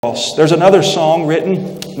There's another song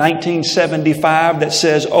written 1975 that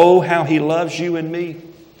says, "Oh, how He loves you and me.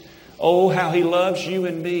 Oh, how He loves you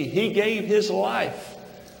and me. He gave His life.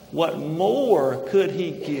 What more could He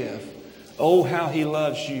give? Oh, how He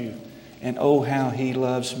loves you and oh, how He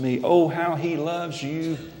loves me. Oh, how He loves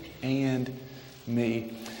you and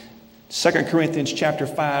me." 2 Corinthians chapter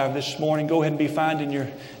 5 this morning. Go ahead and be finding your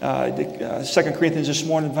 2 Corinthians this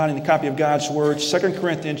morning, finding the copy of God's Word. 2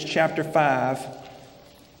 Corinthians chapter 5.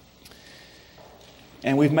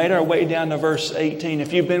 And we've made our way down to verse 18.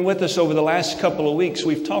 If you've been with us over the last couple of weeks,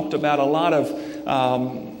 we've talked about a lot of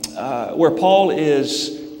where Paul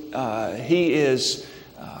is. He is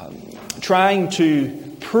trying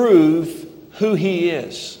to prove who he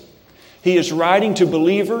is. He is writing to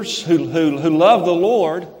believers who love the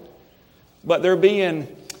Lord, but they're being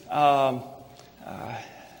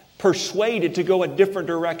persuaded to go a different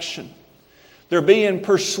direction. They're being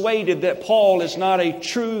persuaded that Paul is not a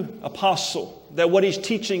true apostle, that what he's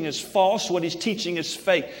teaching is false, what he's teaching is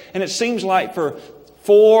fake. And it seems like for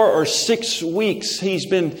 4 or 6 weeks he's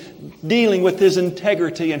been dealing with his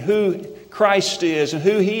integrity and who Christ is and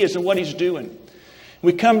who He is and what He's doing.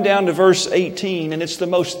 We come down to verse 18, and it's the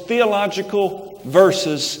most theological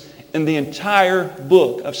verses in the entire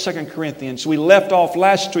book of 2 Corinthians. We left off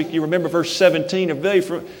last week, you remember verse 17, a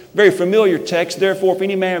very familiar text. "Therefore, if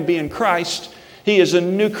any man be in Christ, he is a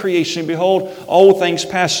new creation. Behold, old things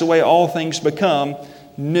pass away, all things become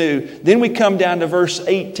new." Then we come down to verse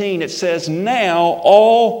 18. It says, "Now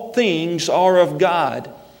all things are of God,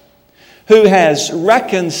 who has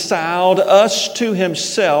reconciled us to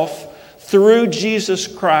Himself through Jesus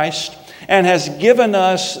Christ, and has given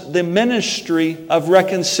us the ministry of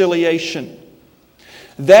reconciliation.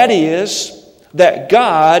 That is, that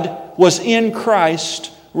God was in Christ,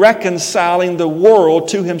 reconciling the world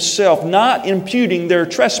to Himself, not imputing their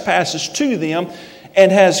trespasses to them, and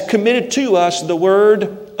has committed to us the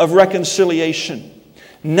word of reconciliation.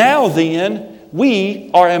 Now then, we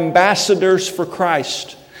are ambassadors for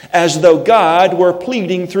Christ. As though God were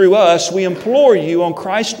pleading through us, we implore you on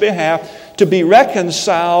Christ's behalf to be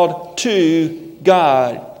reconciled to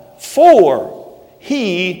God. For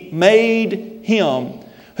He made Him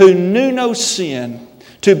who knew no sin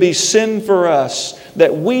to be sin for us,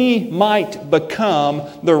 that we might become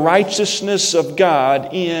the righteousness of God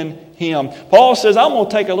in Him." Paul says, I'm going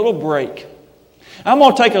to take a little break. I'm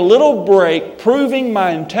going to take a little break proving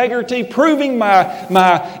my integrity, proving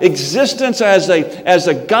my existence as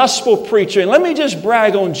a gospel preacher. And let me just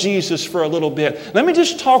brag on Jesus for a little bit. Let me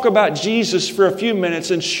just talk about Jesus for a few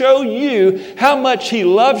minutes and show you how much He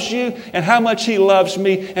loves you and how much He loves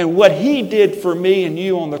me and what He did for me and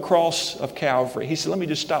you on the cross of Calvary. He said, let me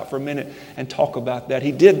just stop for a minute and talk about that.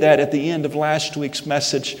 He did that at the end of last week's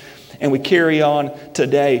message, and we carry on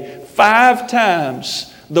today. 5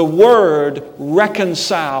 times the word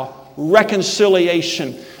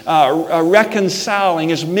reconciliation, reconciling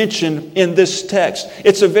is mentioned in this text.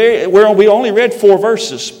 We only read 4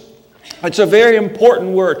 verses. It's a very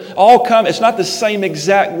important word. It's not the same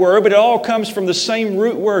exact word, but it all comes from the same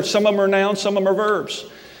root word. Some of them are nouns, some of them are verbs.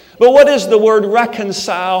 But what does the word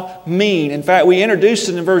reconcile mean? In fact, we introduced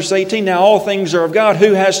it in verse 18. Now all things are of God,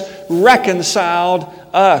 who has reconciled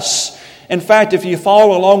us. In fact, if you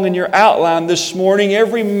follow along in your outline this morning,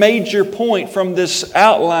 every major point from this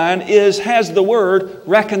outline has the word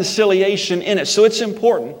reconciliation in it. So it's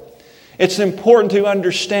important. It's important to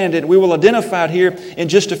understand it. We will identify it here in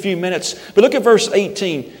just a few minutes. But look at verse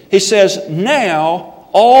 18. He says, "Now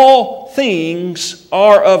all things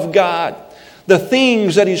are of God." The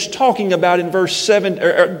things that he's talking about in verse 7,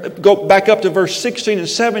 go back up to verse 16 and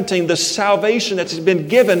 17, the salvation that's been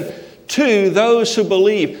given to those who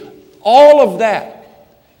believe. All of that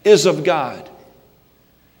is of God.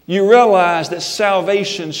 You realize that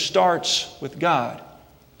salvation starts with God.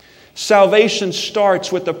 Salvation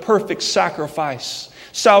starts with the perfect sacrifice.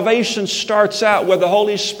 Salvation starts out where the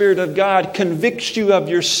Holy Spirit of God convicts you of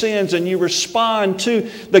your sins and you respond to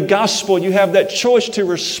the gospel. You have that choice to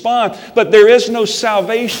respond. But there is no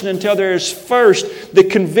salvation until there is first the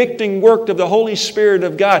convicting work of the Holy Spirit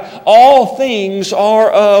of God. All things are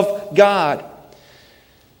of God,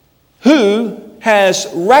 who has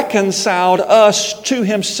reconciled us to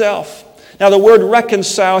Himself. Now the word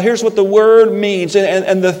reconcile, here's what the word means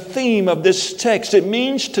and the theme of this text. It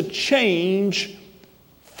means to change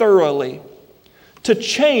thoroughly. To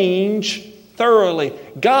change thoroughly.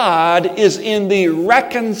 God is in the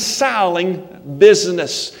reconciling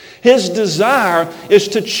business. His desire is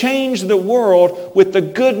to change the world with the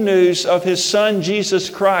good news of His Son, Jesus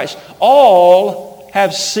Christ. All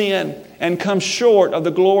have sinned and come short of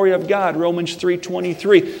the glory of God. Romans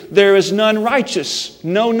 3:23. There is none righteous,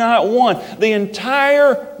 no, not one. The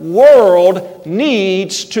entire world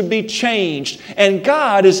needs to be changed. And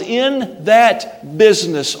God is in that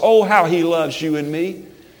business. Oh, how He loves you and me.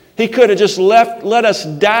 He could have just let us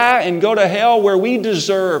die and go to hell where we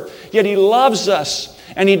deserve. Yet He loves us.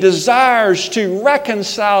 And He desires to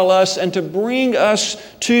reconcile us and to bring us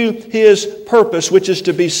to His purpose, which is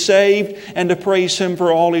to be saved and to praise Him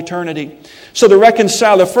for all eternity. So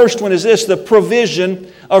the first one is this, the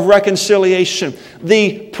provision of reconciliation.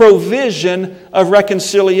 The provision of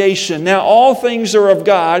reconciliation. Now all things are of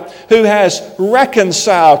God, who has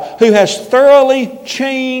reconciled, who has thoroughly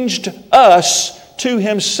changed us to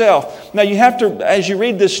Himself. Now you have to, as you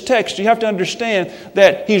read this text, you have to understand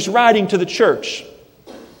that he's writing to the church.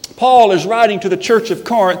 Paul is writing to the church of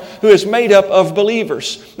Corinth, who is made up of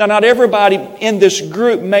believers. Now, not everybody in this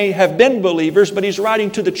group may have been believers, but he's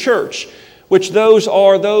writing to the church, which those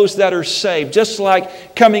are those that are saved. Just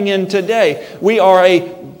like coming in today, we are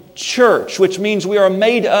a church, which means we are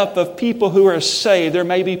made up of people who are saved. There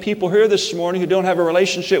may be people here this morning who don't have a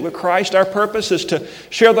relationship with Christ. Our purpose is to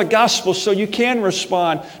share the gospel so you can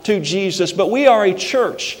respond to Jesus. But we are a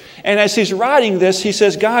church. And as he's writing this, he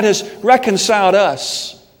says God has reconciled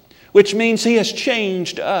us, which means He has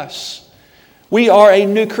changed us. We are a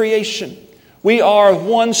new creation. We are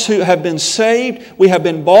ones who have been saved. We have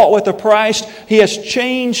been bought with a price. He has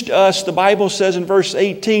changed us, the Bible says in verse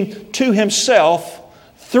 18, to Himself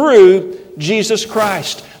through Jesus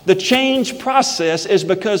Christ. The change process is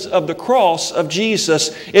because of the cross of Jesus.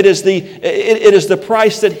 It is the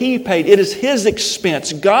price that He paid. It is His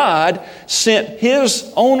expense. God sent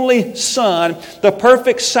His only Son, the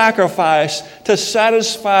perfect sacrifice, to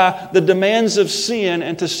satisfy the demands of sin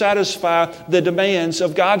and to satisfy the demands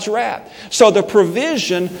of God's wrath. So the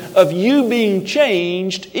provision of you being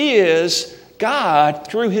changed is God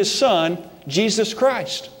through His Son, Jesus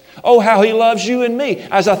Christ. Oh, how He loves you and me.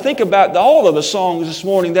 As I think about all of the songs this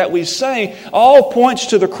morning that we sang, all points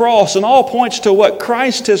to the cross and all points to what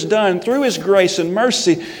Christ has done through His grace and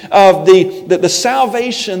mercy of the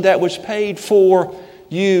salvation that was paid for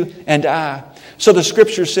you and I. So the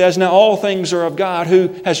Scripture says, now all things are of God, who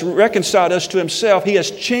has reconciled us to Himself. He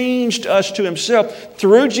has changed us to Himself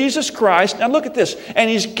through Jesus Christ. Now look at this. And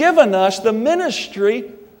He's given us the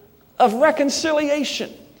ministry of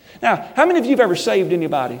reconciliation. Now, how many of you have ever saved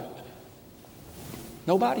anybody?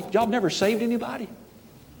 Nobody? Y'all have never saved anybody?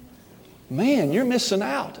 Man, you're missing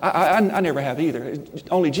out. I never have either.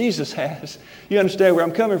 Only Jesus has. You understand where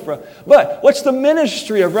I'm coming from. But what's the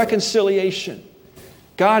ministry of reconciliation?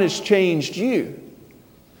 God has changed you.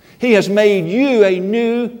 He has made you a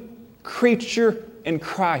new creature in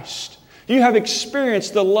Christ. You have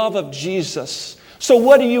experienced the love of Jesus. So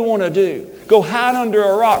what do you want to do? Go hide under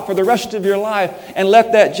a rock for the rest of your life and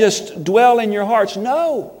let that just dwell in your hearts?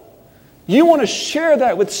 No. You want to share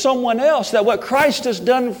that with someone else, that what Christ has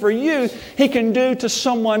done for you, He can do to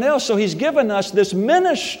someone else. So He's given us this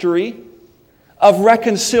ministry of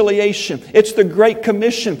reconciliation. It's the Great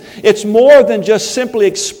Commission. It's more than just simply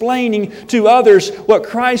explaining to others what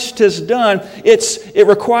Christ has done. It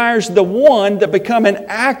requires the one that become an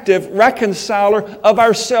active reconciler of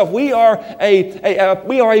ourselves. We are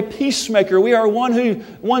a peacemaker. We are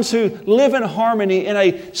ones who live in harmony in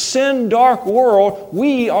a sin-dark world.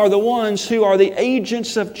 We are the ones who are the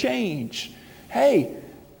agents of change. Hey,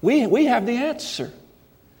 we have the answer.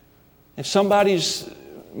 If somebody's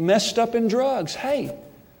messed up in drugs, hey,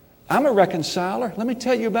 I'm a reconciler. Let me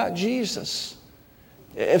tell you about Jesus.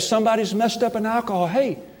 If somebody's messed up in alcohol,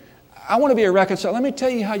 hey, I want to be a reconciler. Let me tell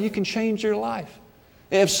you how you can change your life.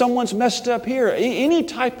 If someone's messed up here, any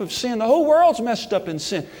type of sin, the whole world's messed up in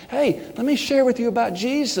sin. Hey, let me share with you about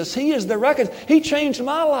Jesus. He is the reconciler. He changed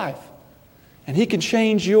my life. And He can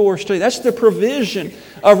change yours too. That's the provision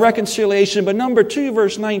of reconciliation. But number 2,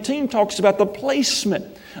 verse 19 talks about the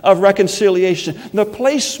placement of reconciliation. The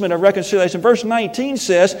placement of reconciliation. Verse 18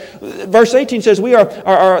 says, we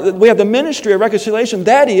have the ministry of reconciliation.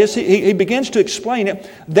 That is, he begins to explain it.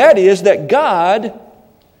 That is that God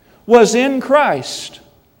was in Christ.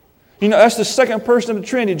 You know, that's the second person of the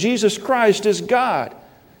Trinity. Jesus Christ is God.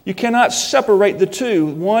 You cannot separate the two,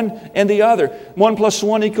 one and the other. 1 +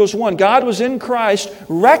 1 = 1. God was in Christ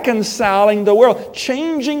reconciling the world,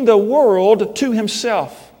 changing the world to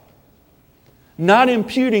Himself, not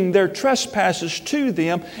imputing their trespasses to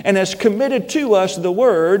them, and has committed to us the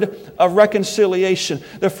word of reconciliation.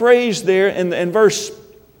 The phrase there in verse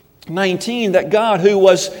 19, that God who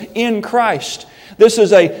was in Christ. This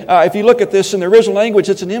is if you look at this in the original language,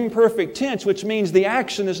 it's an imperfect tense, which means the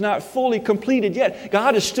action is not fully completed yet.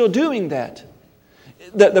 God is still doing that.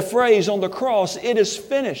 the phrase on the cross, "it is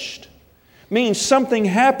finished," means something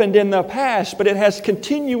happened in the past, but it has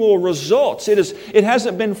continual results. It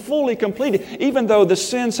hasn't been fully completed. Even though the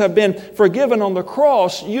sins have been forgiven on the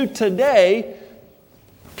cross, you today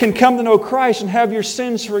can come to know Christ and have your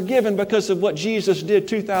sins forgiven because of what Jesus did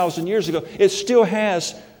 2,000 years ago. It still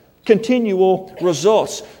has continual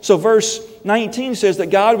results. So verse 19 says that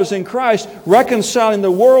God was in Christ, reconciling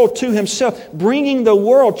the world to Himself, bringing the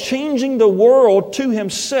world, changing the world to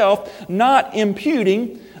Himself, not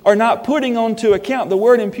imputing or not putting onto account. The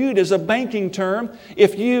word impute is a banking term.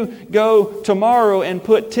 If you go tomorrow and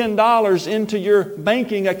put $10 into your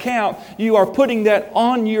banking account, you are putting that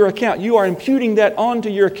on your account. You are imputing that onto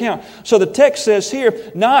your account. So the text says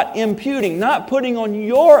here, not imputing, not putting on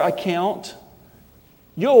your account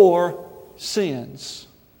your sins.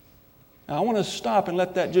 Now, I want to stop and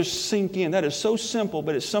let that just sink in. That is so simple,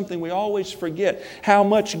 but it's something we always forget. How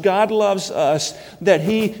much God loves us, that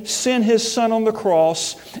He sent His Son on the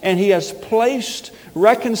cross, and He has placed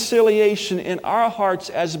reconciliation in our hearts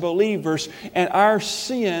as believers, and our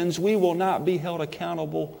sins we will not be held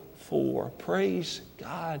accountable for. Praise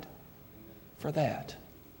God for that.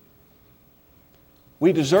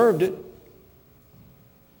 We deserved it,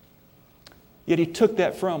 yet He took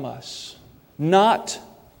that from us. Not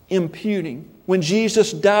imputing. When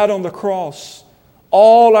Jesus died on the cross,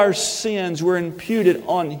 all our sins were imputed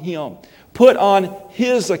on Him, put on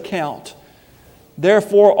His account.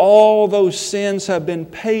 Therefore, all those sins have been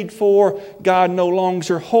paid for. God no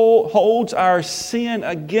longer holds our sin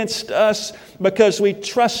against us because we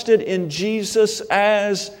trusted in Jesus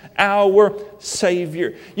as our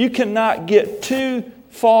Savior. You cannot get too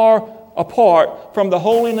far apart from the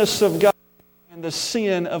holiness of God and the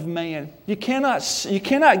sin of man. You cannot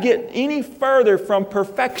get any further from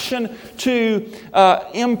perfection to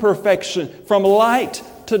imperfection, from light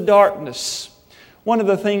to darkness. One of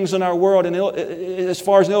the things in our world, and as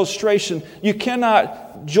far as an illustration, you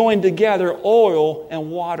cannot join together oil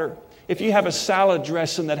and water. If you have a salad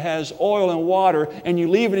dressing that has oil and water and you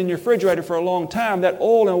leave it in your refrigerator for a long time, that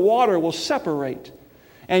oil and water will separate.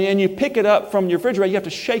 And you pick it up from your refrigerator, you have to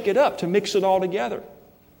shake it up to mix it all together.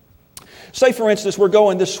 Say, for instance, we're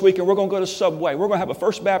going this week and we're going to go to Subway. We're going to have a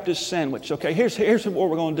First Baptist sandwich. Okay, here's what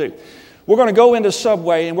we're going to do. We're going to go into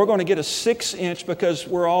Subway and we're going to get a 6-inch because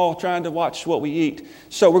we're all trying to watch what we eat.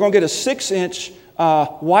 So we're going to get a 6-inch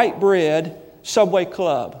white bread Subway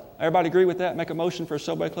Club. Everybody agree with that? Make a motion for a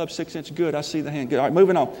Subway Club 6-inch. Good, I see the hand. Good. All right,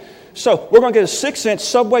 moving on. So we're going to get a 6-inch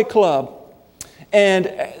Subway Club. And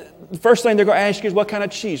the first thing they're going to ask you is what kind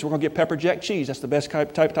of cheese. We're going to get pepper jack cheese. That's the best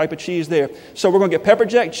type of cheese there. So we're going to get pepper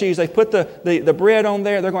jack cheese. They put the bread on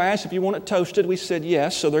there. They're going to ask if you want it toasted. We said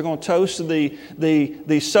yes. So they're going to toast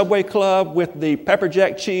the Subway Club with the pepper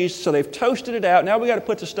jack cheese. So they've toasted it out. Now we got to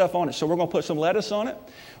put the stuff on it. So we're going to put some lettuce on it.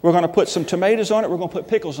 We're going to put some tomatoes on it. We're going to put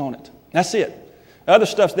pickles on it. That's it. The other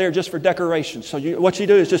stuff's there just for decoration. So what you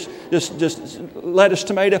do is just lettuce,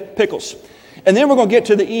 tomato, pickles. And then we're going to get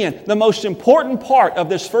to the end. The most important part of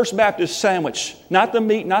this First Baptist sandwich, not the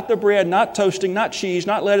meat, not the bread, not toasting, not cheese,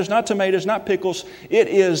 not lettuce, not tomatoes, not pickles. It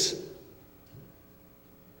is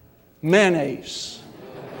mayonnaise.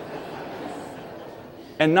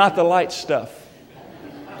 And not the light stuff.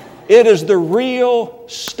 It is the real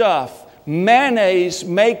stuff. Mayonnaise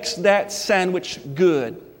makes that sandwich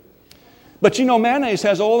good. But you know, mayonnaise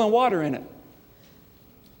has oil and water in it.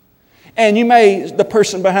 And the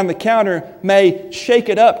person behind the counter may shake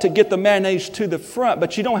it up to get the mayonnaise to the front,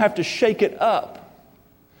 but you don't have to shake it up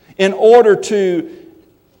in order to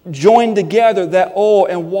join together that oil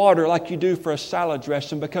and water like you do for a salad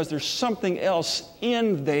dressing, because there's something else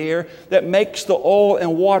in there that makes the oil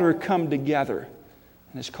and water come together.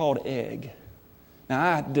 And it's called egg.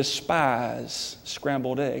 Now, I despise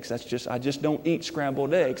scrambled eggs. I just don't eat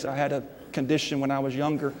scrambled eggs. I had a condition when I was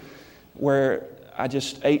younger where I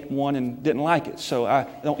just ate one and didn't like it. So I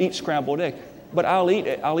don't eat scrambled egg. But I'll eat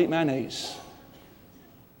mayonnaise.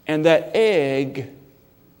 And that egg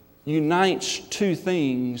unites two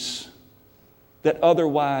things that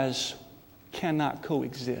otherwise cannot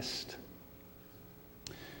coexist.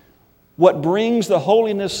 What brings the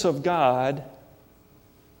holiness of God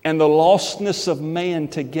and the lostness of man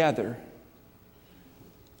together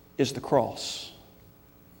is the cross.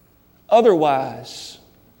 Otherwise,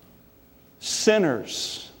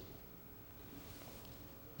 sinners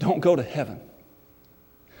don't go to heaven.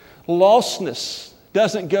 Lostness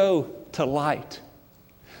doesn't go to light.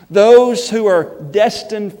 Those who are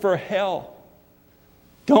destined for hell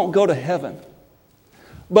don't go to heaven.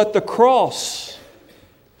 But the cross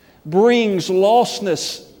brings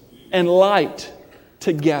lostness and light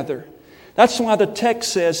together. That's why the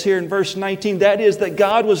text says here in verse 19, that is, that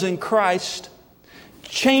God was in Christ,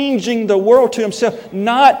 changing the world to Himself,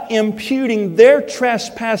 not imputing their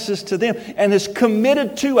trespasses to them, and has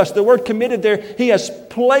committed to us. The word committed there, He has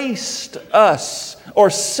placed us or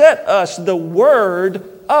set us the word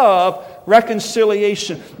of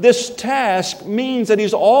reconciliation. This task means that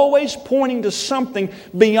He's always pointing to something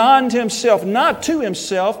beyond Himself, not to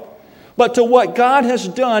Himself, but to what God has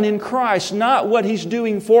done in Christ, not what He's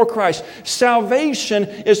doing for Christ. Salvation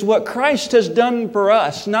is what Christ has done for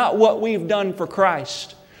us, not what we've done for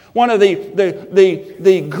Christ. One of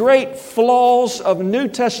the great flaws of New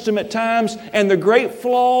Testament times and the great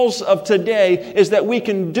flaws of today is that we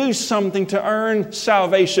can do something to earn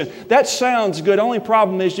salvation. That sounds good. Only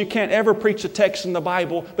problem is you can't ever preach a text in the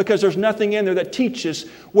Bible because there's nothing in there that teaches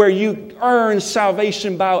where you earn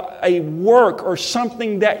salvation by a work or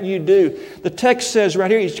something that you do. The text says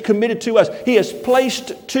right here, He's committed to us. He has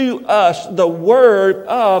placed to us the word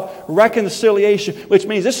of reconciliation, which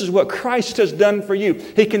means this is what Christ has done for you.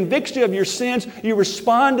 He convicts you of your sins, you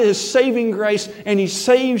respond to His saving grace, and He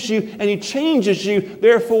saves you and He changes you.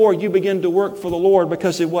 Therefore, you begin to work for the Lord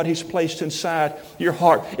because of what He's placed inside your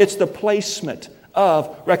heart. It's the placement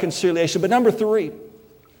of reconciliation. But number 3,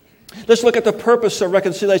 let's look at the purpose of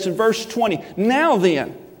reconciliation. Verse 20. Now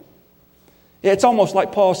then, it's almost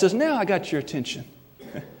like Paul says, now I got your attention.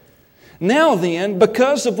 Now then,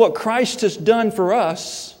 because of what Christ has done for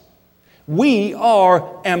us, we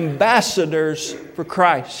are ambassadors for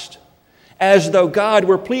Christ. As though God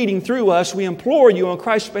were pleading through us, we implore you on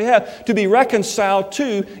Christ's behalf to be reconciled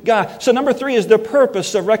to God. So number 3 is the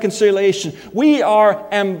purpose of reconciliation. We are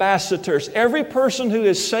ambassadors. Every person who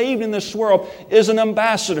is saved in this world is an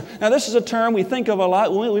ambassador. Now this is a term we think of a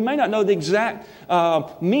lot. We may not know the exact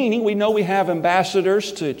meaning. We know we have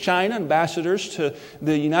ambassadors to China, ambassadors to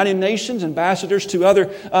the United Nations, ambassadors to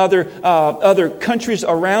other countries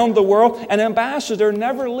around the world. An ambassador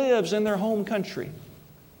never lives in their home country.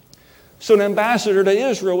 So an ambassador to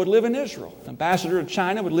Israel would live in Israel. An ambassador to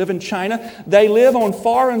China would live in China. They live on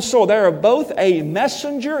foreign soil. They are both a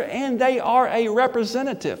messenger and they are a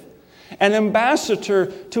representative. An ambassador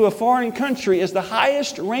to a foreign country is the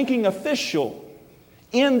highest ranking official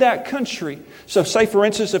in that country. So say, for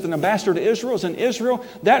instance, if an ambassador to Israel is in Israel,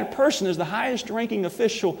 that person is the highest ranking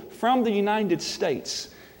official from the United States.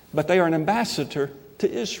 But they are an ambassador to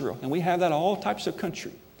Israel. And we have that in all types of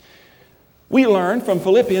countries. We learn from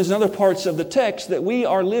Philippians and other parts of the text that we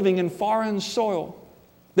are living in foreign soil.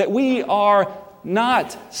 That we are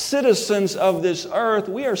not citizens of this earth.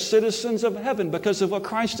 We are citizens of heaven because of what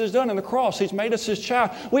Christ has done on the cross. He's made us His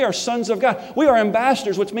child. We are sons of God. We are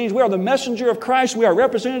ambassadors, which means we are the messenger of Christ. We are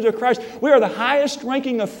representatives of Christ. We are the highest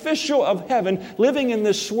ranking official of heaven living in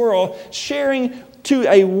this world, sharing to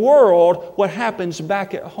a world what happens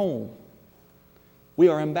back at home. We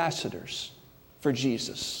are ambassadors for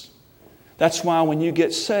Jesus. That's why when you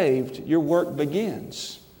get saved, your work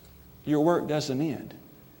begins. Your work doesn't end.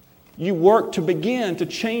 You work to begin to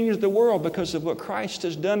change the world because of what Christ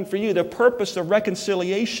has done for you. The purpose of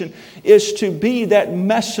reconciliation is to be that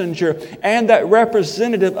messenger and that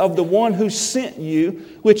representative of the one who sent you,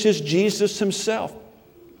 which is Jesus Himself.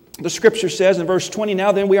 The Scripture says in verse 20,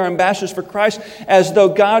 now then we are ambassadors for Christ, as though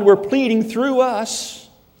God were pleading through us.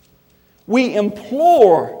 We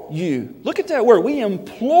implore you. Look at that word. We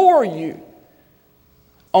implore you.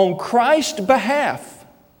 On Christ's behalf,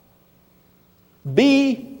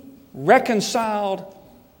 be reconciled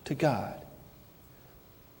to God.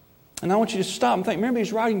 And I want you to stop and think. Remember,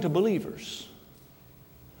 He's writing to believers.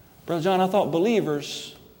 Brother John, I thought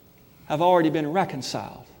believers have already been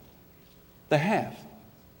reconciled. They have.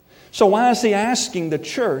 So why is He asking the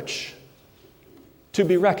church to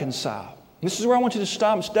be reconciled? This is where I want you to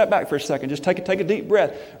stop and step back for a second. Just take a deep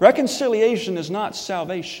breath. Reconciliation is not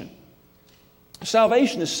salvation.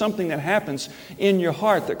 Salvation is something that happens in your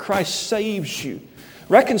heart, that Christ saves you.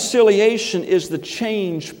 Reconciliation is the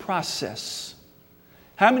change process.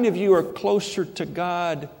 How many of you are closer to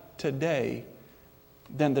God today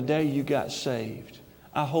than the day you got saved?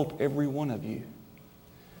 I hope every one of you.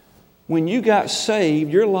 When you got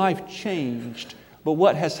saved, your life changed. But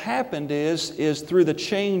what has happened is through the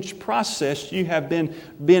change process, you have been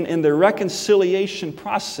in the reconciliation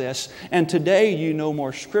process. And today you know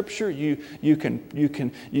more Scripture. You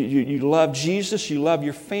love Jesus. You love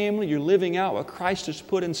your family. You're living out what Christ has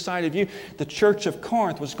put inside of you. The church of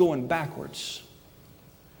Corinth was going backwards.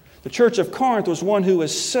 The church of Corinth was one who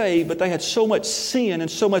was saved, but they had so much sin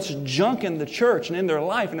and so much junk in the church and in their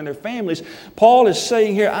life and in their families. Paul is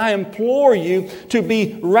saying here, I implore you to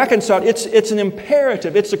be reconciled. It's an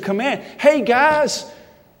imperative. It's a command. Hey guys,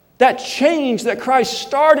 That change that Christ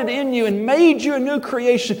started in you and made you a new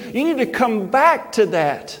creation, you need to come back to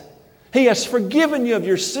that. He has forgiven you of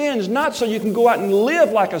your sins, not so you can go out and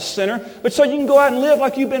live like a sinner, but so you can go out and live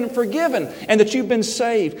like you've been forgiven and that you've been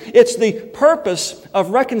saved. It's the purpose of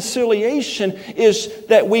reconciliation is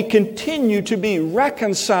that we continue to be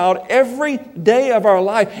reconciled every day of our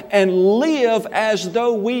life and live as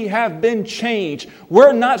though we have been changed.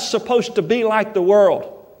 We're not supposed to be like the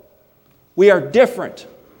world. We are different.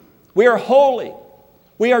 We are holy.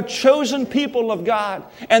 We are chosen people of God.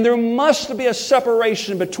 And there must be a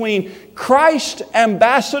separation between Christ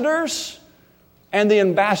ambassadors and the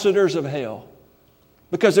ambassadors of hell.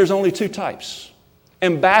 Because there's only two types.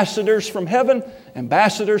 Ambassadors from heaven,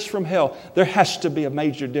 ambassadors from hell. There has to be a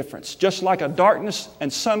major difference. Just like a darkness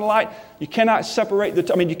and sunlight, you cannot separate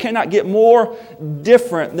you cannot get more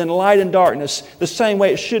different than light and darkness. The same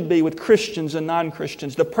way it should be with Christians and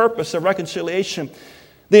non-Christians. The purpose of reconciliation,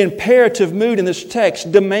 the imperative mood in this text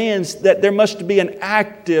demands that there must be an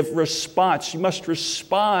active response. You must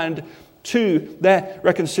respond to that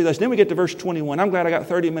reconciliation. Then we get to verse 21. I'm glad I got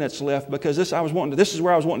 30 minutes left because this is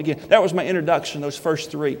where I was wanting to get. That was my introduction, those first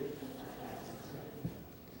three.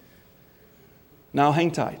 Now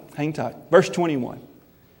hang tight. Verse 21.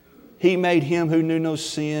 He made Him who knew no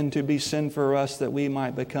sin to be sin for us that we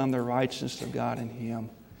might become the righteousness of God in Him.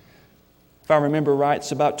 If I remember right,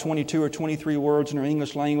 it's about 22 or 23 words in our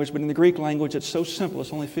English language, but in the Greek language it's so simple,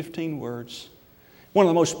 it's only 15 words. One of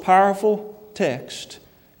the most powerful texts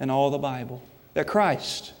in all the Bible, that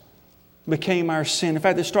Christ became our sin. In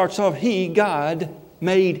fact, it starts off, God,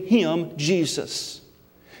 made Him, Jesus.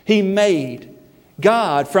 He made.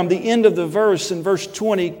 God, from the end of the verse in verse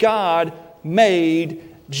 20, God made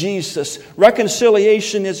Jesus.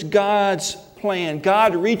 Reconciliation is God's plan.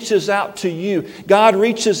 God reaches out to you. God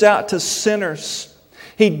reaches out to sinners.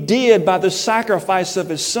 He did by the sacrifice of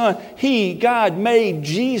His Son. God, made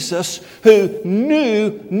Jesus who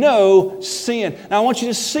knew no sin. Now I want you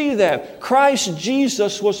to see that. Christ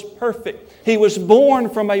Jesus was perfect. He was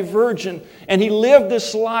born from a virgin and He lived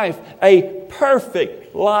this life, a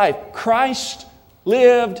perfect life. Christ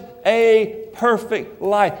lived a perfect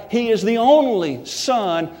life. He is the only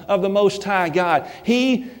Son of the Most High God.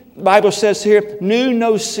 The Bible says here, knew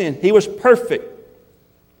no sin. He was perfect.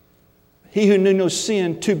 He who knew no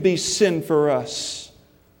sin to be sin for us.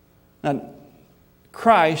 Now,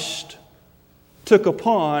 Christ took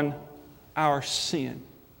upon our sin.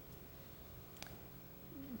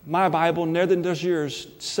 My Bible, neither does yours,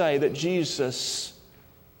 say that Jesus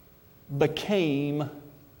became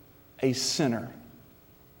a sinner.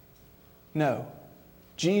 No,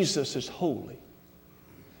 Jesus is holy.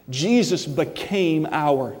 Jesus became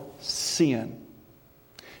our sin.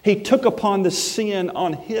 He took upon the sin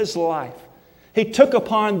on His life. He took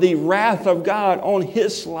upon the wrath of God on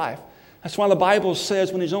His life. That's why the Bible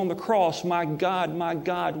says when He's on the cross, my God,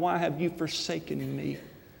 why have you forsaken me?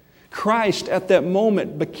 Christ at that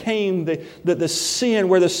moment became the sin,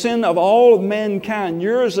 where the sin of all of mankind,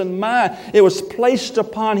 yours and mine, it was placed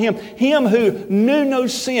upon Him. Him who knew no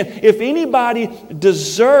sin. If anybody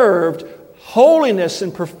deserved holiness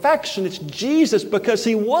and perfection, it's Jesus, because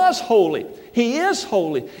He was holy. He is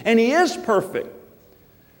holy and He is perfect.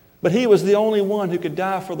 But He was the only one who could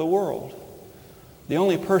die for the world. The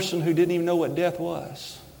only person who didn't even know what death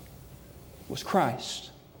was Christ.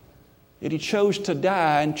 Yet He chose to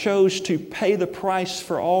die and chose to pay the price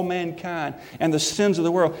for all mankind and the sins of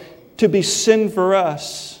the world, to be sin for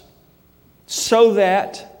us, so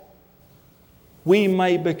that we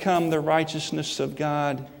may become the righteousness of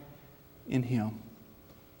God in Him.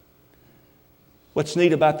 What's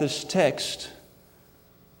neat about this text,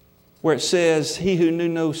 where it says, He who knew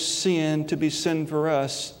no sin to be sin for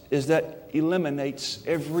us, is that eliminates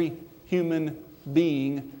every human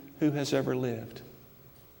being who has ever lived.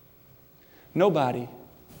 Nobody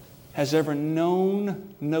has ever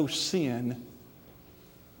known no sin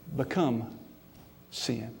become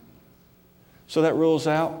sin. So that rules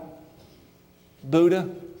out Buddha,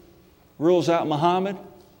 rules out Muhammad,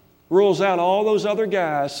 rules out all those other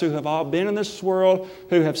guys who have all been in this world,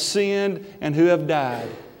 who have sinned and who have died.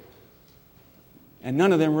 And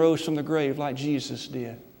none of them rose from the grave like Jesus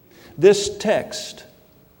did. This text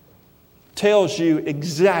tells you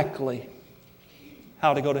exactly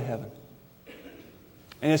how to go to heaven.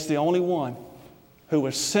 And it's the only one who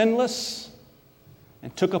was sinless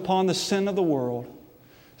and took upon the sin of the world,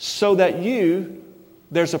 so that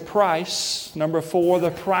there's a price, number 4,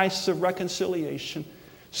 the price of reconciliation,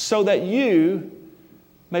 so that you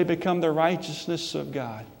may become the righteousness of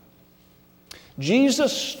God.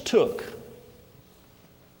 Jesus took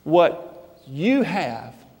what you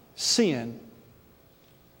have, sin,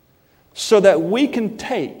 so that we can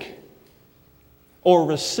take or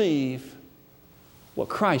receive what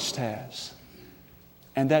Christ has,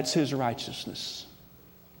 and that's His righteousness.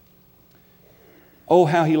 Oh,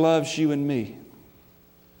 how He loves you and me.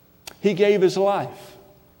 He gave His life.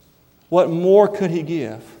 What more could He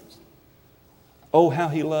give? Oh, how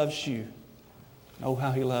He loves you. Oh,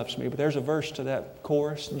 how He loves me. But there's a verse to that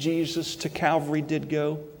chorus. Jesus to Calvary did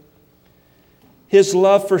go, His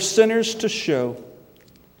love for sinners to show.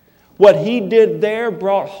 What He did there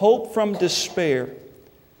brought hope from despair.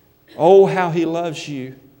 Oh, how He loves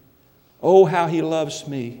you. Oh, how He loves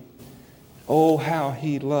me. Oh, how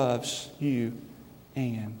He loves you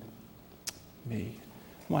and me.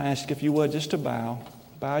 I'm going to ask if you would just to bow.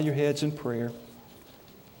 Bow your heads in prayer.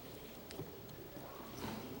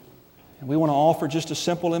 And we want to offer just a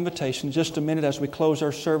simple invitation. In just a minute as we close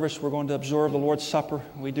our service, we're going to observe the Lord's Supper.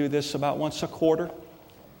 We do this about once a quarter.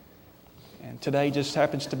 And today just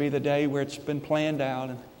happens to be the day where it's been planned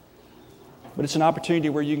out. But it's an opportunity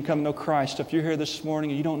where you can come to know Christ. If you're here this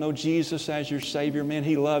morning and you don't know Jesus as your Savior, man,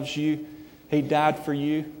 He loves you. He died for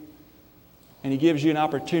you. And He gives you an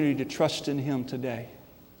opportunity to trust in Him today.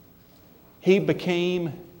 He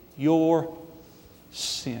became your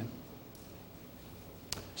sin,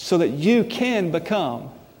 so that you can become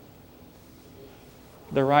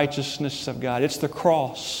the righteousness of God. It's the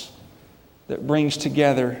cross that brings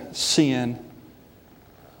together sin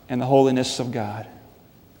and the holiness of God.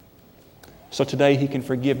 So today He can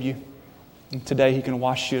forgive you. And today He can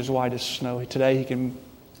wash you as white as snow. Today He can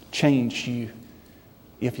change you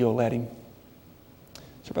if you'll let Him.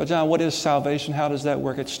 So, Brother John, what is salvation? How does that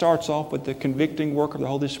work? It starts off with the convicting work of the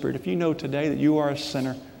Holy Spirit. If you know today that you are a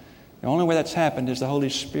sinner, the only way that's happened is the Holy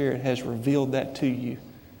Spirit has revealed that to you.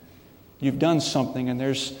 You've done something and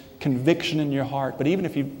there's conviction in your heart. But even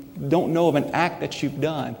if you don't know of an act that you've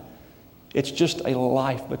done, it's just a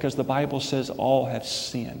life, because the Bible says all have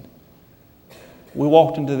sinned. We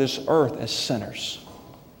walked into this earth as sinners.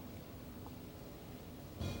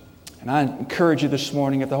 And I encourage you this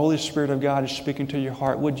morning, if the Holy Spirit of God is speaking to your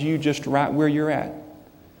heart, would you just right where you're at?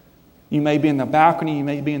 You may be in the balcony, you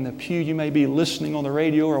may be in the pew, you may be listening on the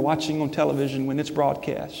radio or watching on television when it's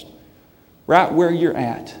broadcast. Right where you're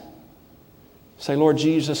at, say, Lord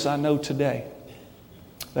Jesus, I know today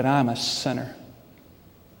that I'm a sinner.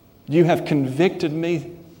 You have convicted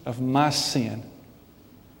me of my sin.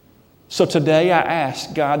 So today I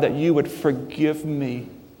ask, God, that you would forgive me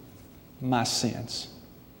my sins.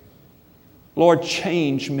 Lord,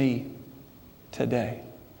 change me today.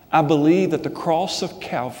 I believe that the cross of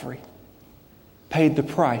Calvary paid the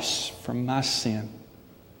price for my sin.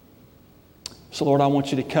 So, Lord, I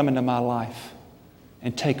want you to come into my life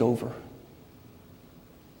and take over.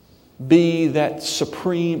 Be that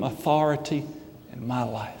supreme authority in my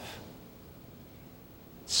life.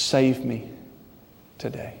 Save me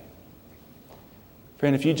today.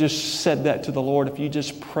 Friend, if you just said that to the Lord, if you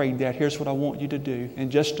just prayed that, here's what I want you to do. In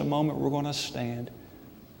just a moment, we're going to stand.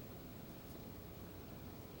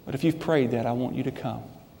 But if you've prayed that, I want you to come.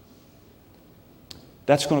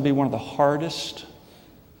 That's going to be one of the hardest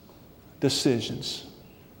decisions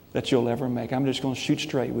that you'll ever make. I'm just going to shoot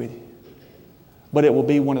straight with you. But it will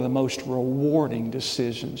be one of the most rewarding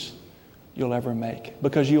decisions you'll ever make,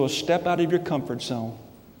 because you will step out of your comfort zone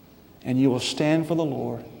and you will stand for the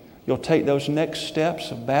Lord. You'll take those next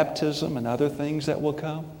steps of baptism and other things that will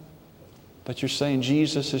come. But you're saying,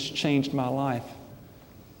 Jesus has changed my life.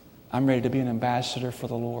 I'm ready to be an ambassador for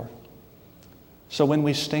the Lord. So when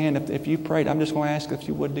we stand, if you prayed, I'm just going to ask if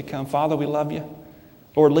you would to come. Father, we love you.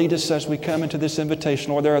 Lord, lead us as we come into this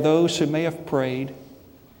invitation. Lord, there are those who may have prayed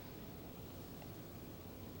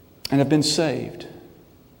and have been saved.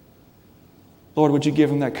 Lord, would you give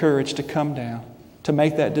them that courage to come down, to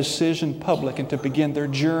make that decision public, and to begin their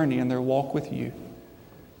journey and their walk with you.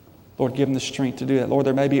 Lord, give them the strength to do that. Lord,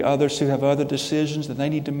 there may be others who have other decisions that they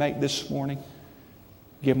need to make this morning.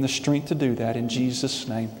 Give them the strength to do that in Jesus'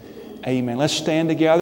 name. Amen. Let's stand together.